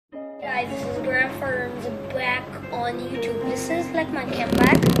Guys, this is Grandfather's back on YouTube. This is like my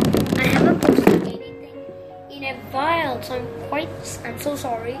comeback. I haven't posted anything in a while, so I'm so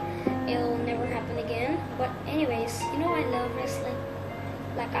sorry. It'll never happen again. But anyways, you know I love wrestling.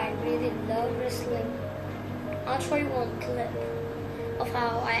 Like I really love wrestling. I'll show you one clip of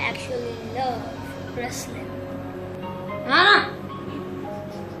how I actually love wrestling.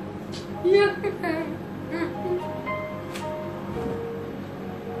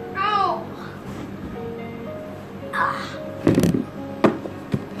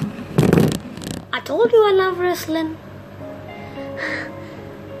 I told you I love wrestling.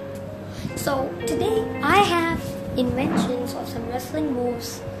 So today I have inventions of some wrestling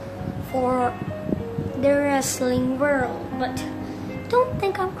moves for the wrestling world. But don't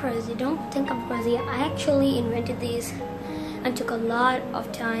think I'm crazy. I actually invented these and took a lot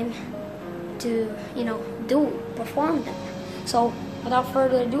of time to, perform them. So without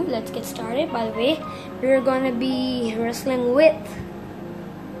further ado, let's get started. By the way, we're gonna be wrestling with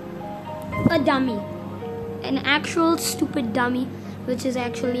a dummy, an actual stupid dummy, which is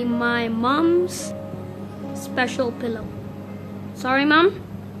actually my mom's special pillow. Sorry, Mom,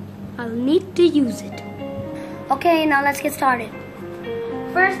 I'll need to use it. Okay, now let's get started.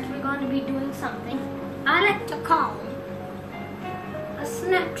 First, we're going to be doing something I like to call a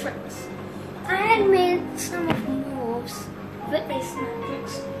Snaptrix. I had made some of the moves with a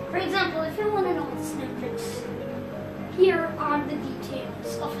Snaptrix. For example, if you want to know what Snaptrix, here are the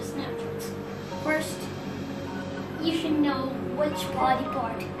details of a Snaptrix. First, you should know which body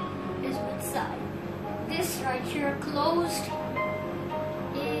part is which side. This right here closed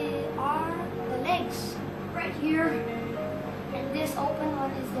are the legs right here, and this open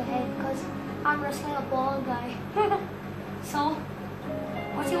one is the head because I'm wrestling a bald guy. So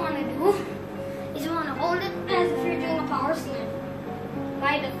what you want to do is you want to hold it as if you're doing a power slam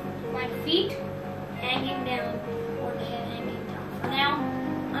by the feet hanging down or the head hanging down. For now,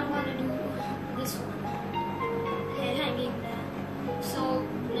 I'm going to do this one, head hanging down. So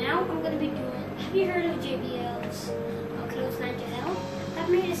now I'm going to be doing, have you heard of JBL's Clothesline to Hell? I've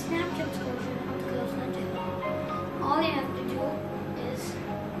made a Snapchat version of the Clothesline to Hell. All you have to do is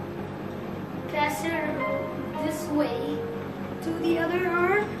pass it this way to the other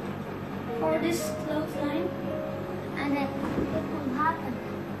arm for this clothesline, and then it will happen.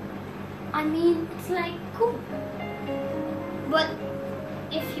 I mean, it's like cool. But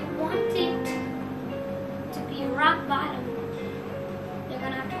if you want it to be rock bottom, you're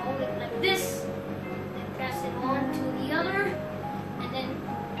gonna have to hold it like this and pass it on to the other, and then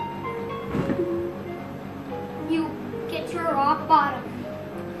you get your rock bottom.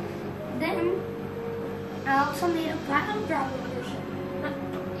 Then I also made a Piledriver version.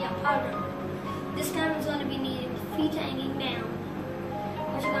 Piledriver. This time it's gonna be needing the feet hanging down.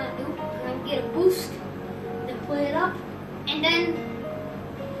 What you're gonna do? You're gonna get a boost, then pull it up, and then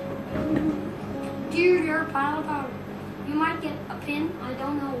do your Piledriver. You might get a pin. I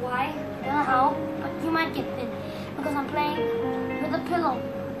don't know why. I don't know how, but you might get pinned because I'm playing with a pillow,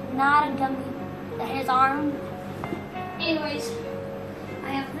 not a dummy that has arms. Anyways, I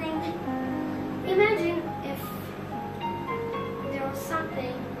have a thing. Imagine if there was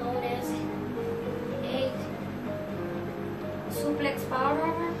something known as a suplex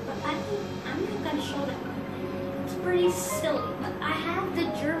Piledriver, but I think I'm not gonna show that one. It's pretty silly, but I have the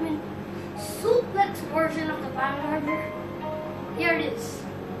German suplex version of the Piledriver. Here it is.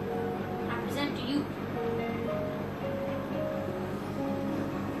 I present to you.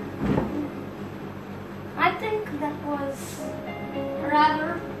 I think that was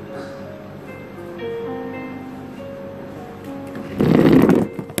rather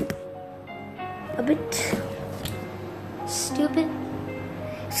a bit stupid.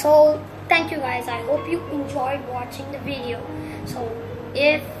 So thank you guys. I hope you enjoyed watching the video. So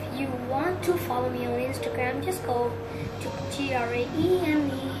if you want to follow me on Instagram, just go to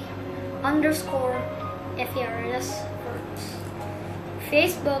GRAEME_FERNS.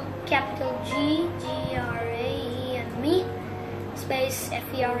 Facebook, capital G, GRAE and me, space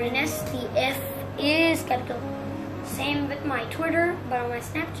FERNS. The F is capital. Same with my Twitter, but on my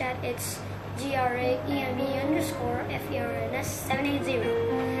Snapchat it's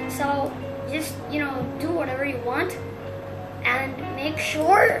GRAEME_FERNS780. So just, do whatever you want. And make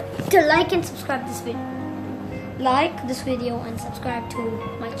sure to like and subscribe this video. Like this video and subscribe to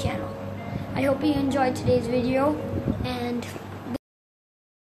my channel. I hope you enjoyed today's video, and